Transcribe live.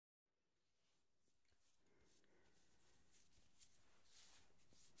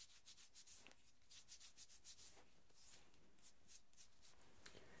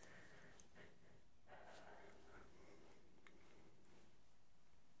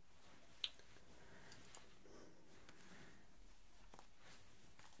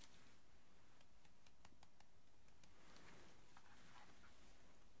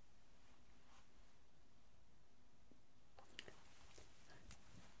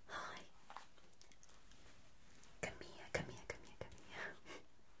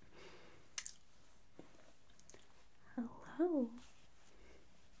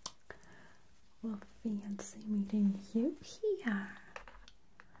you here?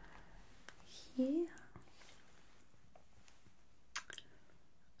 Yeah.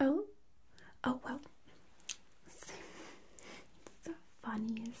 Oh, well, it's the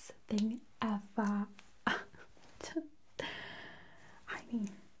funniest thing ever. I mean,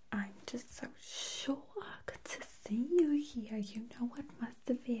 I'm just so shocked to see you here. You know what must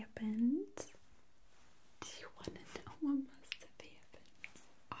have happened? Do you want to know what must have happened?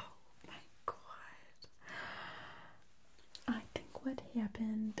 Oh my god. I think what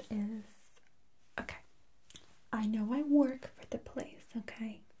happened is, okay, I know I work for the place,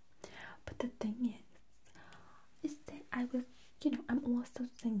 okay? But the thing is that I was, I'm also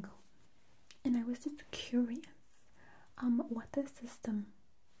single. And I was just curious what the system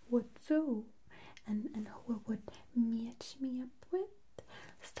would do and who it would match me up with.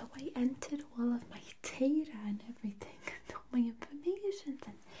 So I entered all of my data and everything, and all my information,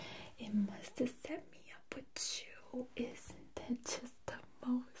 and it must have set me up with you. Isn't that just the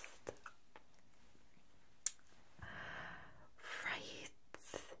most? Right.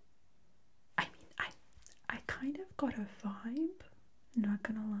 I mean, I kind of got a vibe, not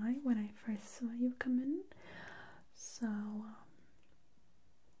gonna lie, when I first saw you come in. So,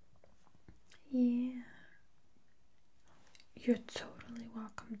 yeah, you're totally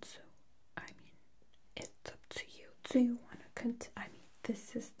welcome to. I mean, it's up to you. Do you want to continue? I mean,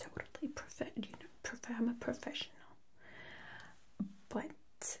 this is totally I'm a professional,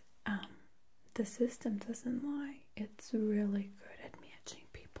 but the system doesn't lie. It's really good at matching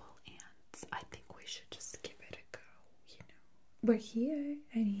people, and I think we should just give it a go. We're here.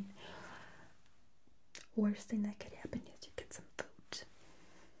 I mean, worst thing that could happen is you get some food.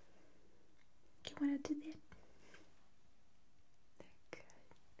 You want to do that?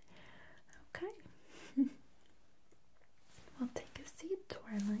 Okay. Well, take a seat,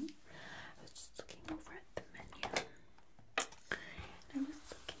 darling. I was just looking over at the menu. And I was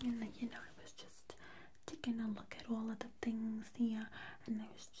looking and, I was just taking a look at all of the things here. And I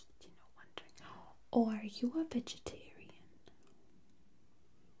was just, wondering, are you a vegetarian?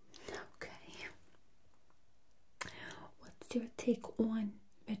 Okay. What's your take on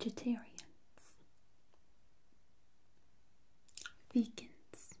vegetarians?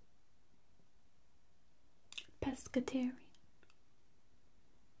 Vegans? Pescatarian?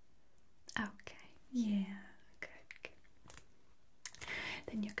 Okay, yeah, good.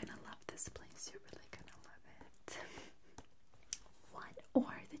 Then you're gonna love this place. You're really gonna love it. What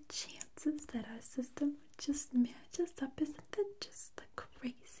are the chances that our system would just match us up? Isn't that just the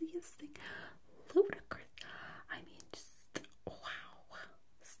craziest thing? Ludicrous. I mean, just wow.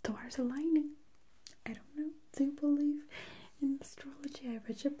 Stars aligning. I don't know. Do you believe in astrology? I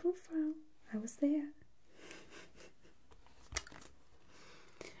read your profile. I was there.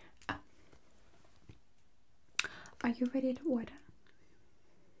 Are you ready to order?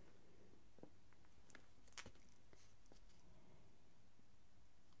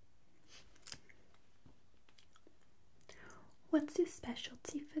 What's your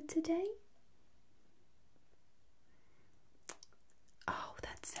specialty for today? Oh,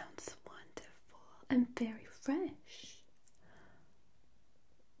 that sounds wonderful and very fresh.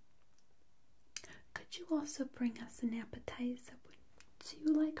 Could you also bring us an appetizer? Do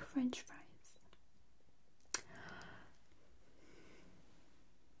you like French fries?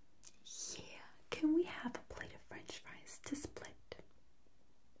 Yeah, can we have a plate of French fries to split?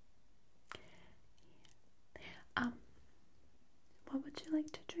 What would you like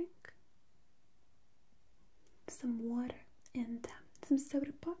to drink? Some water and some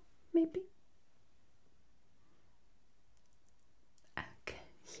soda pop, maybe? Okay,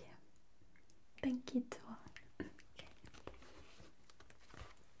 yeah. Thank you, doll. Okay.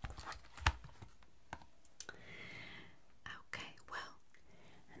 Okay, well,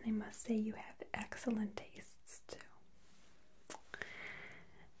 and I must say you have excellent tastes too.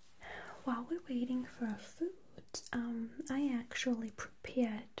 While we're waiting for our food, I actually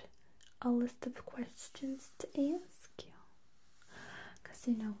prepared a list of questions to ask you. Because,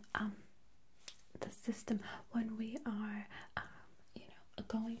 the system, when we are,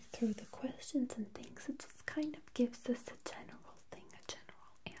 going through the questions and things, it just kind of gives us a general thing, a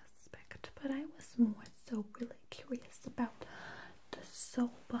general aspect. But I was more so really curious about the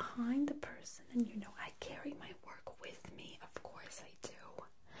soul behind the person. And, I carry my work with me. Of course I do.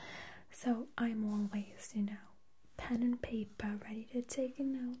 So I'm always, pen and paper ready to take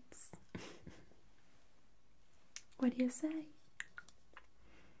notes. What do you say?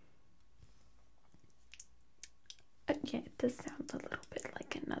 Yeah, this sounds a little bit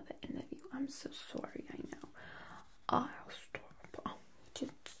like another interview. I'm so sorry, I know. I'll stop.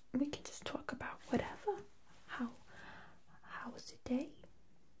 We can just talk about whatever.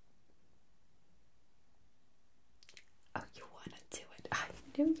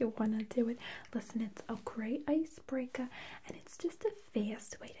 you want to do it. Listen, it's a great icebreaker, and it's just a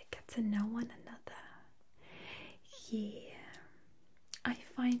fast way to get to know one another. Yeah, I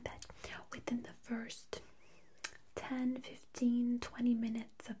find that within the first 10, 15, 20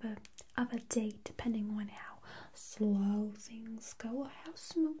 minutes of a date, depending on how slow things go or how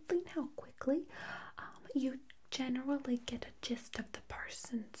smoothly and how quickly, you generally get a gist of the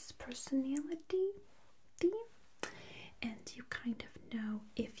person's personality, and you kind of know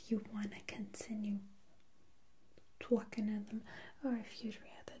if you want to continue talking to them or if you'd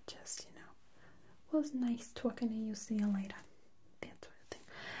rather just, well, it was nice talking to you, see you later, that sort of thing.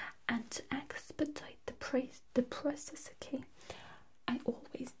 And to expedite the process, okay, I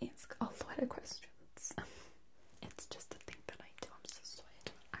always ask a lot of questions. It's just a thing that I do. I'm so sorry,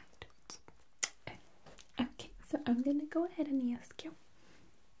 I do it. Okay, so I'm gonna go ahead and ask you.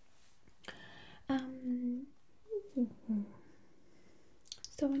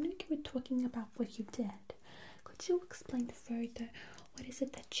 So I know you were talking about what you did. Could you explain further what is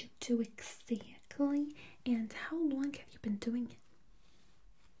it that you do exactly, and how long have you been doing it?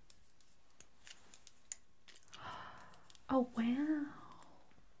 Oh wow.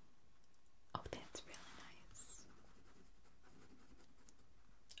 Oh, that's really nice.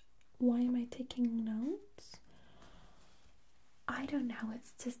 Why am I taking notes? I don't know,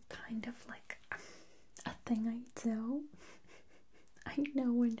 it's just kind of like a thing I do. I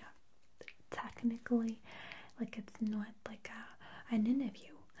know we're not technically, like it's not like an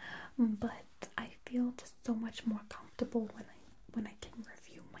interview, but I feel just so much more comfortable when I can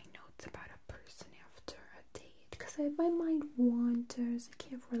review my notes about a person after a date, because my mind wanders. I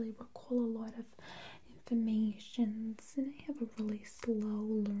can't really recall a lot of information, and I have a really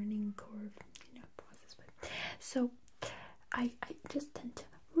slow learning curve, process. But so I just tend to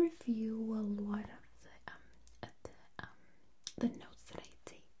review a lot of the notes that I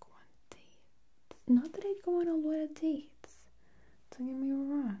take on dates. Not that I go on a lot of dates. Don't get me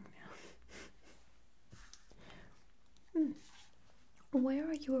wrong now. Where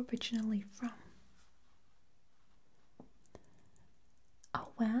are you originally from? Oh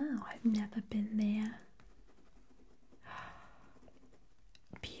wow, I've never been there.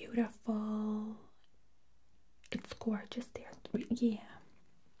 Beautiful. It's gorgeous there. Yeah,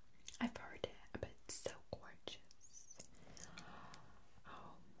 I've heard it, but it's so gorgeous.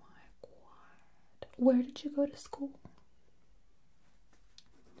 Oh my god. Where did you go to school?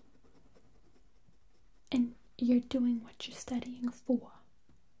 And you're doing what you're studying for?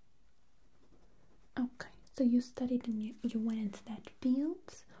 Okay, so you studied and you went into that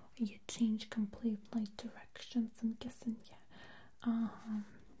field, or you changed completely directions, I'm guessing, yeah.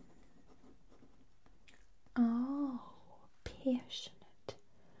 Oh, passionate.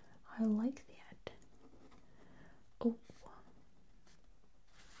 I like that. Oh.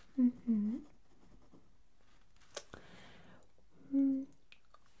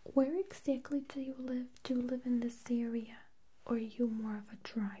 Where exactly do you live? Do you live in this area, or are you more of a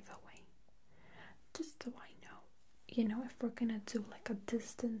drive away? Just so I know, if we're gonna do like a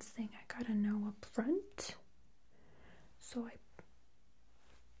distance thing, I gotta know up front. So I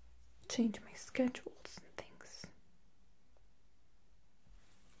change my schedules and things.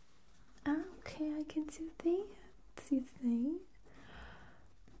 Okay, I can do that. You see?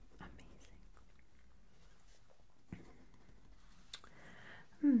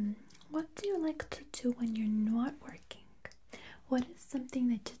 Amazing. What do you like to do when you're not working? What is something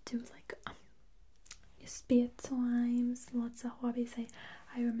that you do like your spare times, lots of hobbies?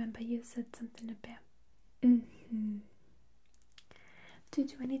 I remember you said something about. Do you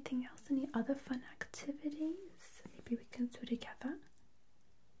do anything else? Any other fun activities? Maybe we can do together.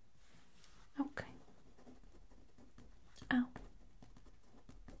 Okay. Oh.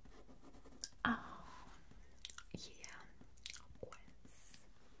 Yeah. Of course.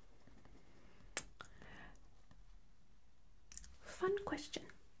 Fun question.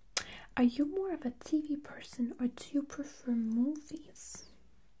 Are you more of a TV person, or do you prefer movies?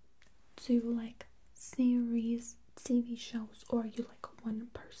 Do you like series, TV shows, or are you like one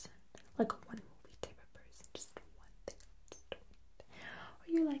person? Like a one movie type of person? Just one thing. Or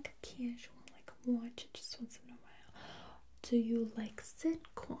you like a casual, like watch it just once in a while? Do you like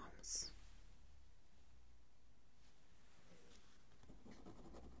sitcoms?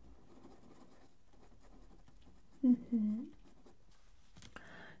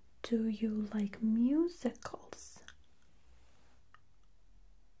 Do you like musicals?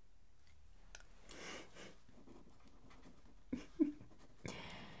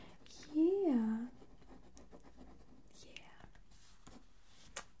 Yeah.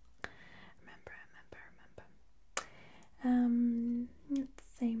 Remember. Let's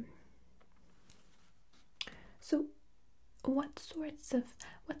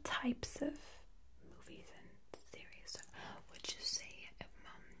what types of movies and series would you say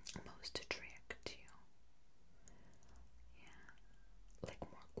most attract you? Yeah, like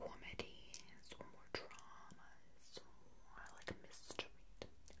more comedies or more dramas or more like mystery,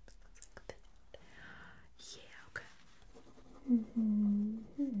 things like that. Yeah, okay.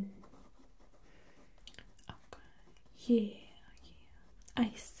 Okay. Yeah,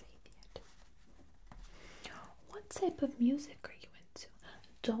 I see it. What type of music are you into?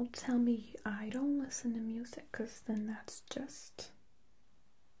 Don't tell me I don't listen to music, because then that's just...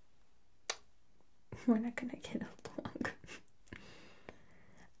 we're not gonna get along.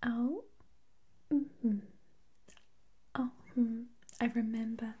 Oh? Oh, I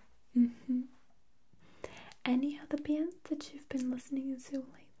remember. Any other bands that you've been listening to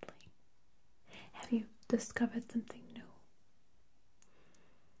lately? Have you discovered something new?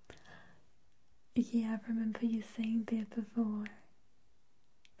 Yeah, I remember you saying that before.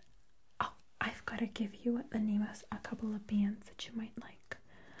 Oh, I've got to give you the name of a couple of bands that you might like.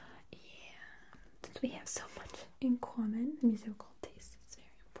 Yeah, since we have so much in common, musical taste is very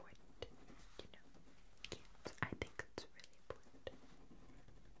important. You know, yes, I think it's really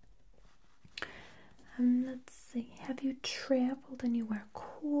important. Let's see. Have you traveled anywhere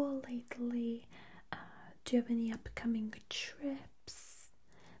cool lately? Do you have any upcoming trips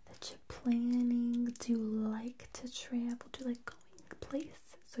that you're planning? Do you like to travel? Do you like going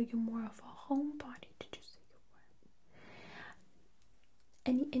places? So you're more of a homebody, did you say you were?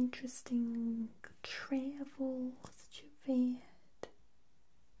 Any interesting travels that you've had?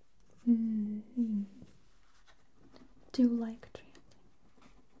 Do you like traveling?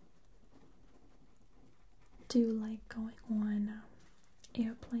 Do you like going on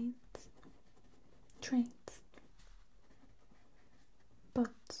airplanes, trains,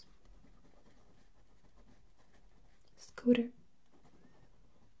 boats, scooter,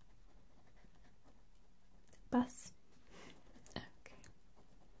 bus? Okay.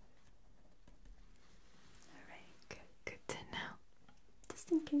 Alright, good to know.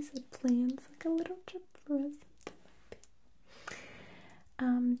 Just in case it plans like a little trip for us.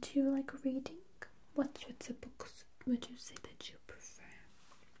 Do you like reading? What sorts of books would you say that you prefer?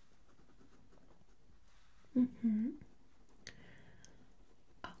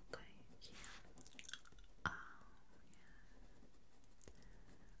 Okay, yeah.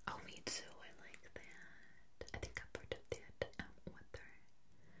 Oh, me too, I like that. I think I've heard of that author.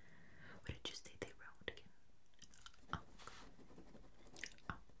 What did you say they wrote again? Oh.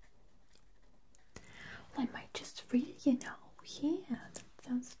 Well, I might just read it, you know. Yeah, that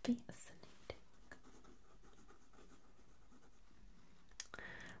sounds fascinating.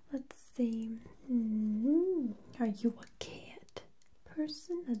 Let's see. Are you a cat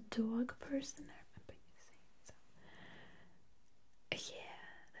person? A dog person? I remember you saying so. Yeah,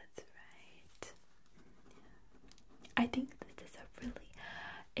 that's right. I think this is a really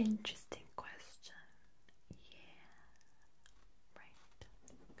interesting question. Yeah, right.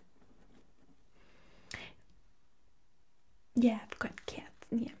 Yeah, I've got cats.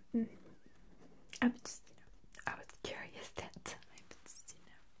 Yeah. I was, I was curious that time.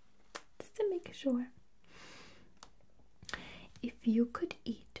 Just to make sure. If you could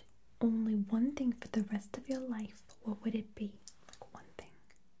eat only one thing for the rest of your life, what would it be? Like one thing.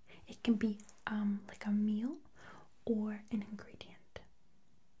 It can be like a meal or an ingredient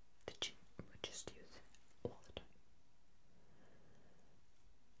that you would just use all the time.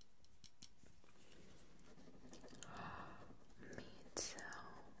 Me too.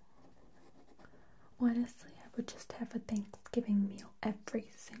 Honestly, I would just have a Thanksgiving meal every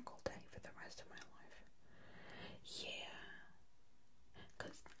single day for the rest of my life. Yeah.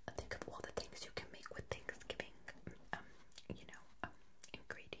 Because think of all the things you can make with Thanksgiving,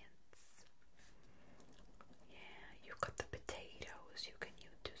 ingredients. Yeah, you got the potatoes, you can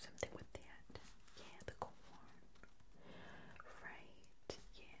do something with that. Yeah, the corn. Right,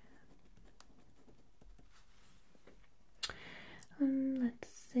 yeah. Let's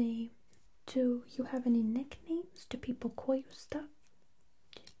see. Do you have any nicknames? Do people call you stuff?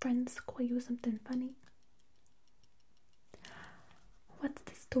 Do friends call you something funny? What's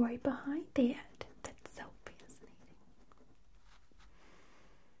the story behind that? That's so fascinating.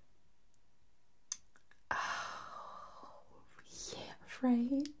 Oh, yeah,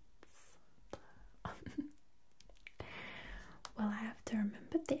 right. Well, I have to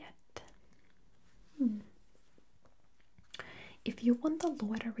remember that. If you won the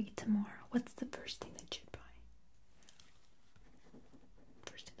lottery tomorrow, what's the first thing that you'd buy?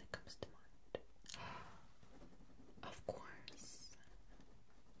 First thing that comes to mind. Of course.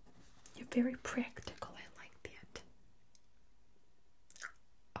 You're very practical. I like that.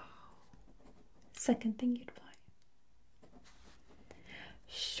 second thing you'd buy?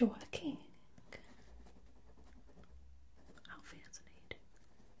 Shocking. How fascinating.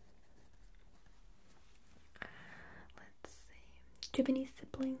 Let's see. Do you have any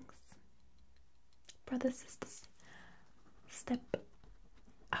siblings? Brothers, sisters?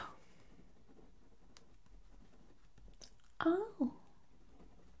 Oh. Oh.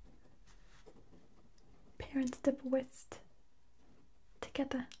 Parents divorced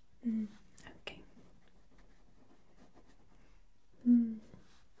together. Okay.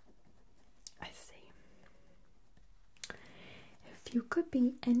 I see. If you could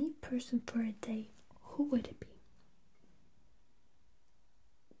be any person for a day, who would it be?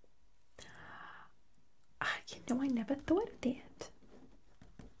 I never thought of that.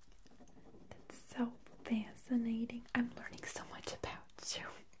 That's so fascinating. I'm learning so much about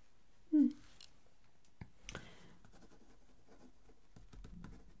you.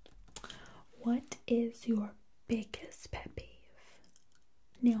 What is your biggest pet peeve?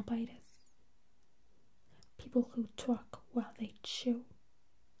 Nail biters. People who talk while they chew.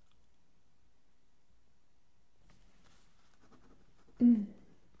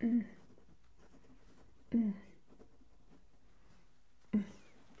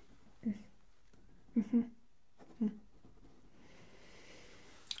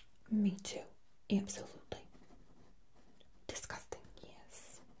 Me too. Absolutely. Disgusting,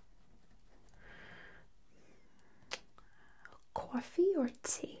 yes. Coffee or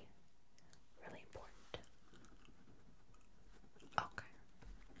tea? Really important. Okay.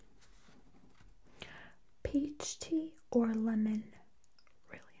 Peach tea or lemon?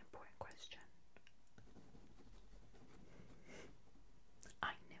 Really important question.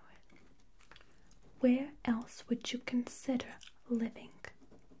 I knew it. Where else would you consider living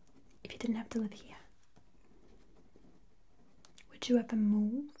if you didn't have to live here? Would you ever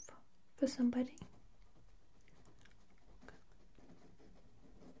move for somebody?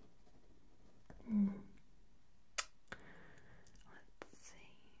 Let's see.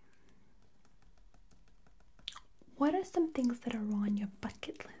 What are some things that are on your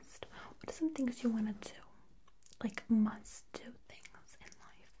bucket list? What are some things you want to do? Like must do things in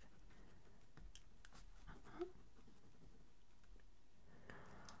life.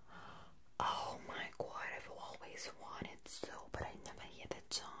 Oh my god, I've always wanted to, but I never had the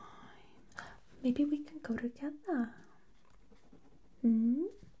time. Maybe we can go together.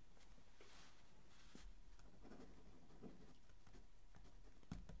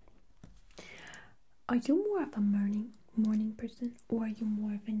 Are you more of a morning person, or are you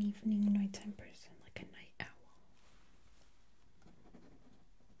more of an evening, nighttime person, like a night owl?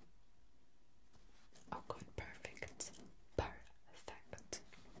 Oh good, perfect. Perfect.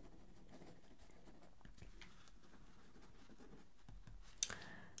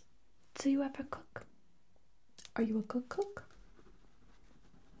 Do you ever cook? Are you a good cook?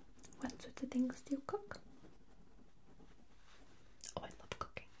 What sorts of things do you cook? Oh, I love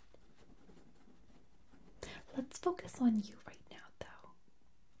cooking. Let's focus on you right now, though.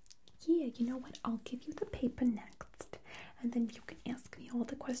 Yeah, you know what? I'll give you the paper next, and then you can ask me all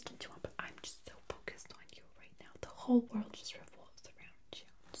the questions you want, but I'm just so focused on you right now. The whole world just revolves around you.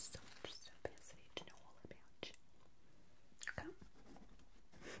 I'm just so fascinated to know all about you. Okay?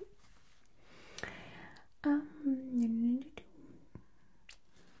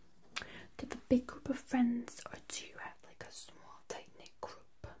 Do you have a big group of friends, or do you have like a small, tight-knit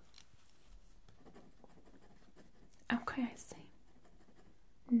group? Okay, I see.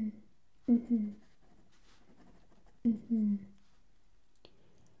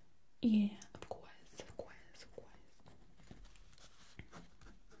 Yeah, of course.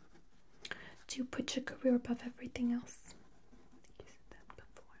 Do you put your career above everything else? I think you said that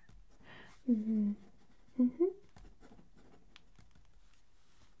before.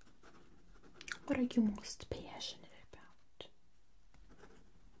 What are you most passionate about?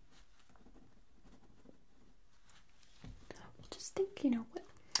 Well, just think,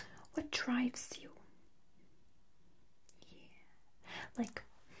 what drives you? Yeah. Like,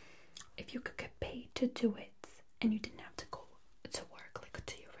 if you could get paid to do it and you didn't have to go to work, like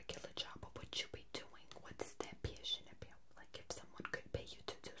to your regular job, what would you be doing? What is that passion about? Like, if someone could pay you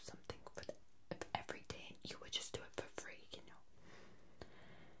to do something for every day and you would just do it for free,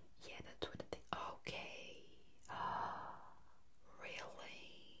 Yeah, that's what I think. Okay.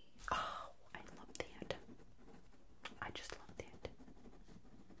 Really? Oh, I love that. I just love that.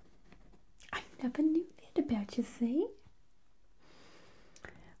 I never knew that about you, see?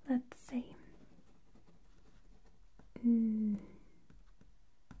 Let's see.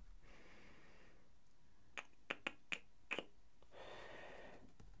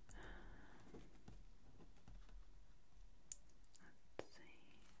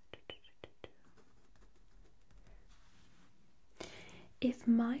 if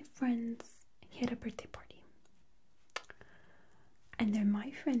my friends had a birthday party, and they're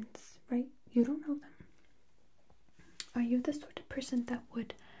my friends, right? You don't know them. Are you the sort of person that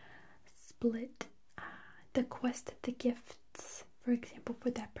would split the cost of the gifts, for example, for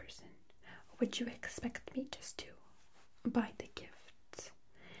that person? Or would you expect me just to buy the gifts?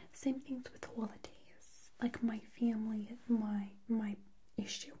 Same things with holidays. Like my family, my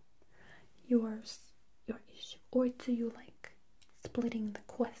issue. Yours, your issue. Or do you like splitting the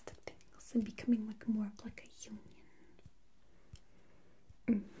cost of things and becoming like more of like a union?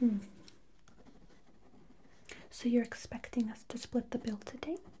 So you're expecting us to split the bill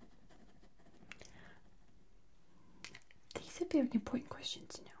today? These are very important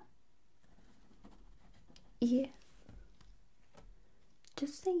questions now. Yeah.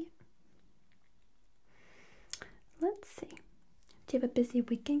 Just say it. Let's see. Do you have a busy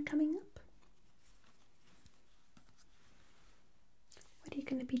weekend coming up? What are you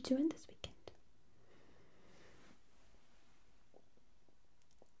going to be doing this weekend?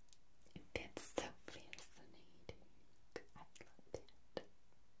 That's so fascinating. I love it.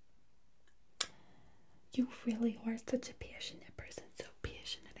 You really are such a passionate person. So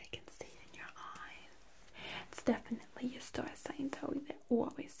passionate, I can see it in your eyes. It's definitely your star sign, though. They're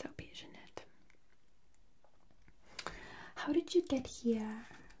always so passionate. How did you get here?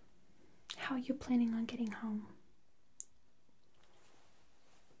 How are you planning on getting home?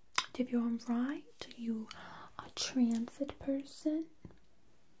 Do you have your own ride? Are you a transit person?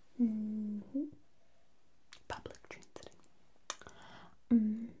 Public transit.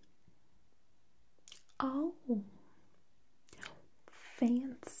 Oh,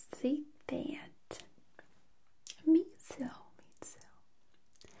 fancy that. Me too.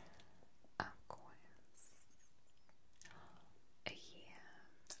 Of course. Yeah.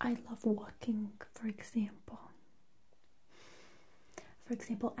 I love walking, for example. For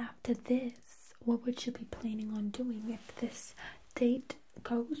example, after this, what would you be planning on doing if this date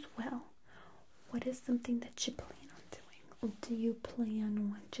goes well? What is something that you plan on doing? Or do you plan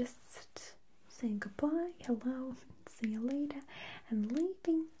on just saying goodbye, hello, see you later, and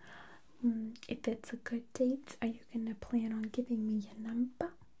leaving? If it's a good date, are you gonna plan on giving me your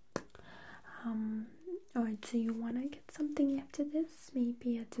number? Or do you want to get something after this?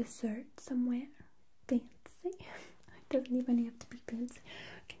 Maybe a dessert somewhere fancy? It doesn't even have to be fancy.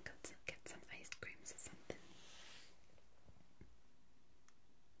 We can go to get some ice creams or something.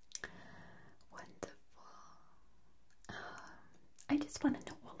 Wonderful. I just want to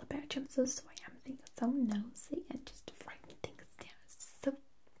know all about you. I'm so sorry. I'm being so nosy and just writing things down. So,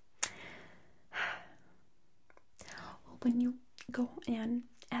 well, when you go on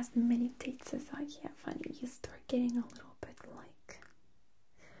as many dates as I have, honey, you start getting a little bit like,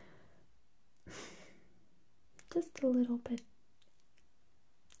 just a little bit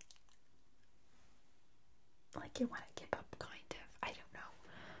like you want to give up, kind of. I don't know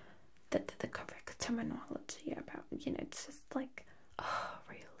the correct terminology about, it's just like, oh,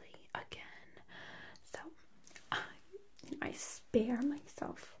 really, again. So, I spare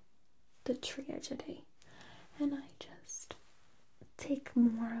myself the tragedy, and I just take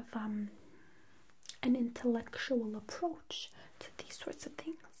more of an intellectual approach to these sorts of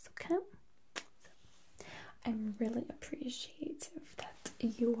things, okay? So, I'm really appreciative that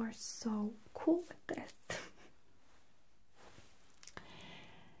you are so cool with this.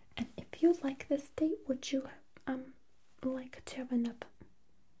 And if you like this date, would you like to have another?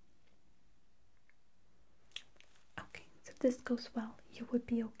 Okay, so if this goes well, you would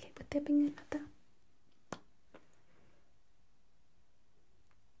be okay with there being another?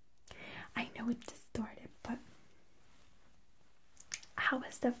 I know it just started, but how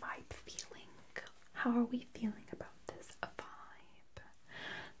is the vibe feeling? How are we feeling about this vibe?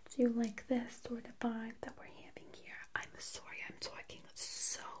 Do you like this sort of vibe that we're having here? I'm sorry, I'm talking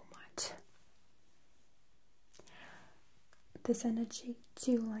so much. This energy,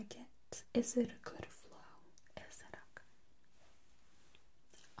 do you like it? Is it a good flow? Is it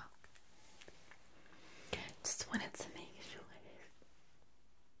okay? Just wanted to make sure.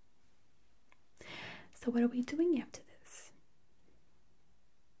 So what are we doing after this?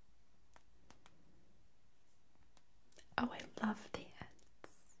 Oh, I love that.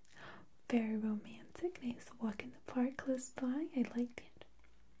 Very romantic. Nice walk in the park close by. I like that.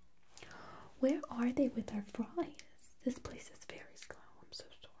 Where are they with our fries? This place is very slow. I'm so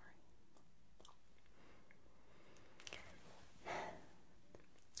sorry.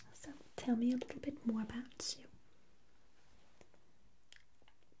 So tell me a little bit more about you.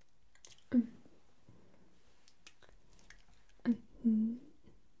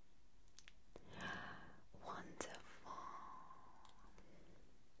 Wonderful.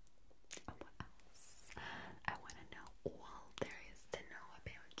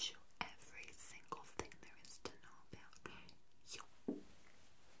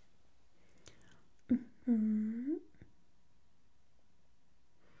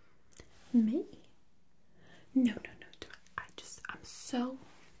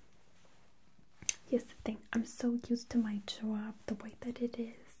 so used to my job, the way that it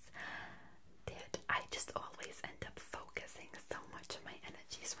is, that I just always end up focusing so much of my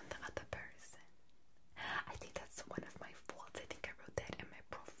energies on the other person. I think that's one of my faults. I think I wrote that in my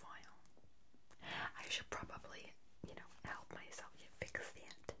profile. I should probably, help myself fix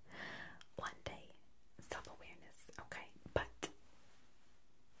that one day. Self-awareness, okay? But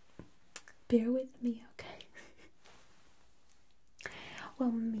bear with me, okay?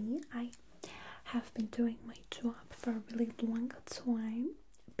 Well, I have been doing my job for a really long time.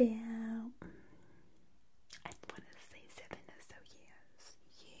 About, I want to say 7 or so years.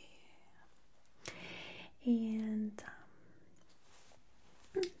 Yeah. And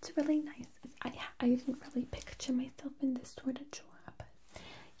it's really nice. I didn't really picture myself in this sort of job.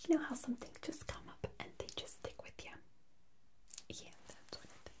 You know how some things just come up and they just stick with you. Yeah, that sort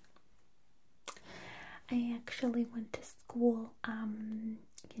of thing. I actually went to school, I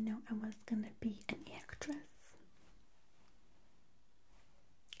was gonna be an actress.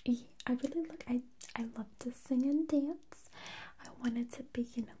 Yeah, I love to sing and dance. I wanted to be,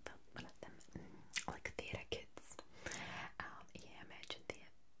 one of them, like theater kids. Yeah, imagine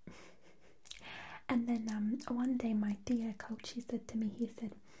that. And then, one day my theater coach, he said to me,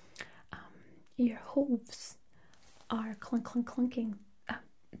 your hooves are clunking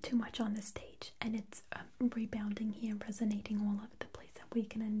too much on the stage, and it's rebounding here, resonating all over the place, and we're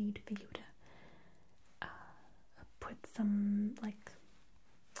gonna need for you to put some, like,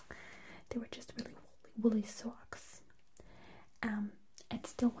 they were just really woolly socks. It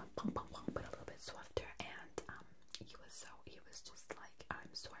still went pum pum pum, but a little bit softer, and he was just like,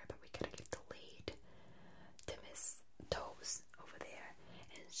 I'm sorry, but we gotta give the lead to Miss Toes over there,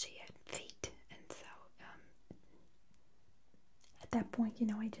 and she had feet, and so at that point,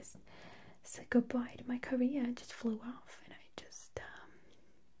 I just said goodbye to my career. I just flew off, and I just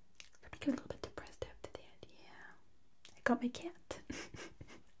became a little bit depressed after that. Yeah, I got my cat.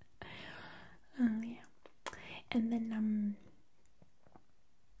 Yeah, and then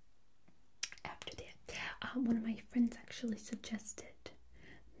after that, one of my friends actually suggested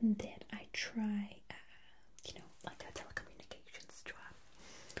that I try, like a telecommunications job.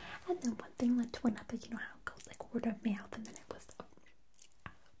 And then one thing led to another. You know how it goes, like word of mouth, and then it was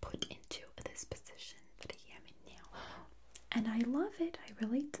put into this position that I am in now. And I love it, I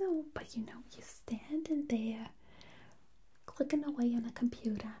really do. But you standing there, clicking away on a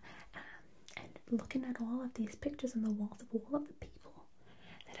computer, and looking at all of these pictures on the walls of all of the people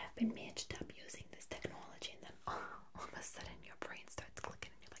that have been matched up using this technology, and then all of a sudden your brain starts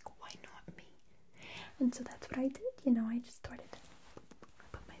clicking, and you're like, why not me? And so that's what I did. I just started to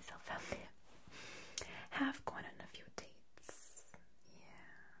put myself out there. Have gone on a few dates. Yeah.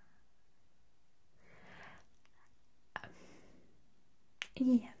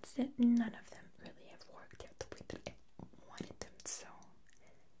 None of them really have worked out the way that I wanted them to.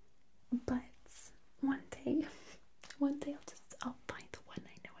 But one day I'll find the one.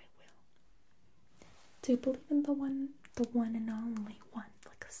 I know I will. Do you believe in the one and only one,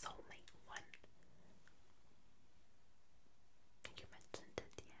 like a soulmate one? You mentioned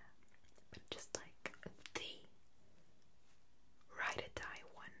it, yeah. But just like the ride or die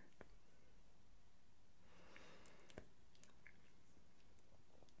one.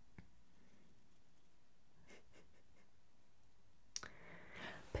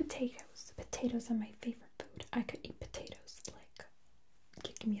 Potatoes are my favorite food. I could eat potatoes. Like,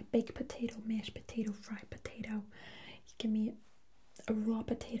 you give me a baked potato, mashed potato, fried potato. You give me a raw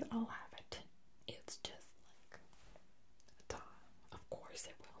potato, I'll have it. It's just like, duh, of course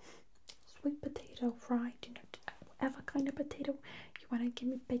it will. Sweet potato, fried, whatever kind of potato you want to give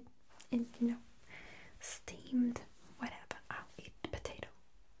me, baked and steamed, whatever. I'll eat the potato.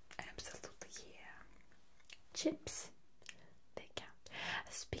 Absolutely, yeah. Chips.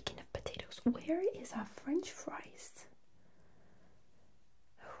 Speaking of potatoes, where is our French fries?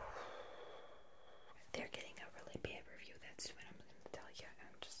 They're getting a really bad review. That's what I'm going to tell you.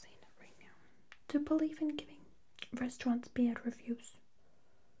 I'm just saying it right now. Do you believe in giving restaurants bad reviews?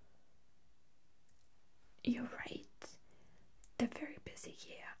 You're right. They're very busy.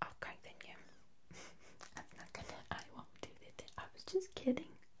 Yeah. Okay, then yeah. I won't do that. I was just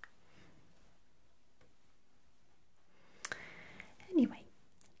kidding. Anyway.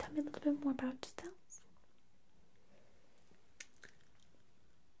 Tell me a little bit more about yourself.